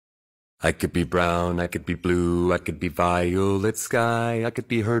I could be brown, I could be blue, I could be violet sky, I could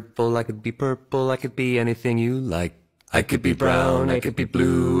be hurtful, I could be purple, I could be anything you like. I could be brown, I could be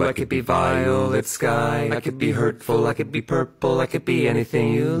blue, I could be violet sky, I could be hurtful, I could be purple, I could be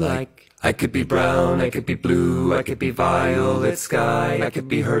anything you like. I could be brown, I could be blue, I could be violet sky, I could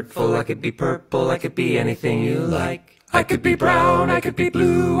be hurtful, I could be purple, I could be anything you like. I could be brown, I could be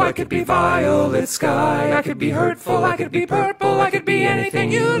blue, I could be violet sky, I could be hurtful, I could be purple, I could be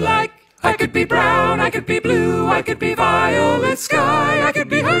anything you like. I could be brown, I could be blue, I could be violet sky, I could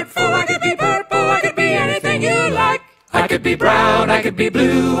be hurtful, I could be purple, I could be anything you like. I could be brown, I could be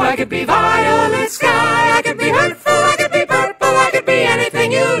blue, I could be violet sky,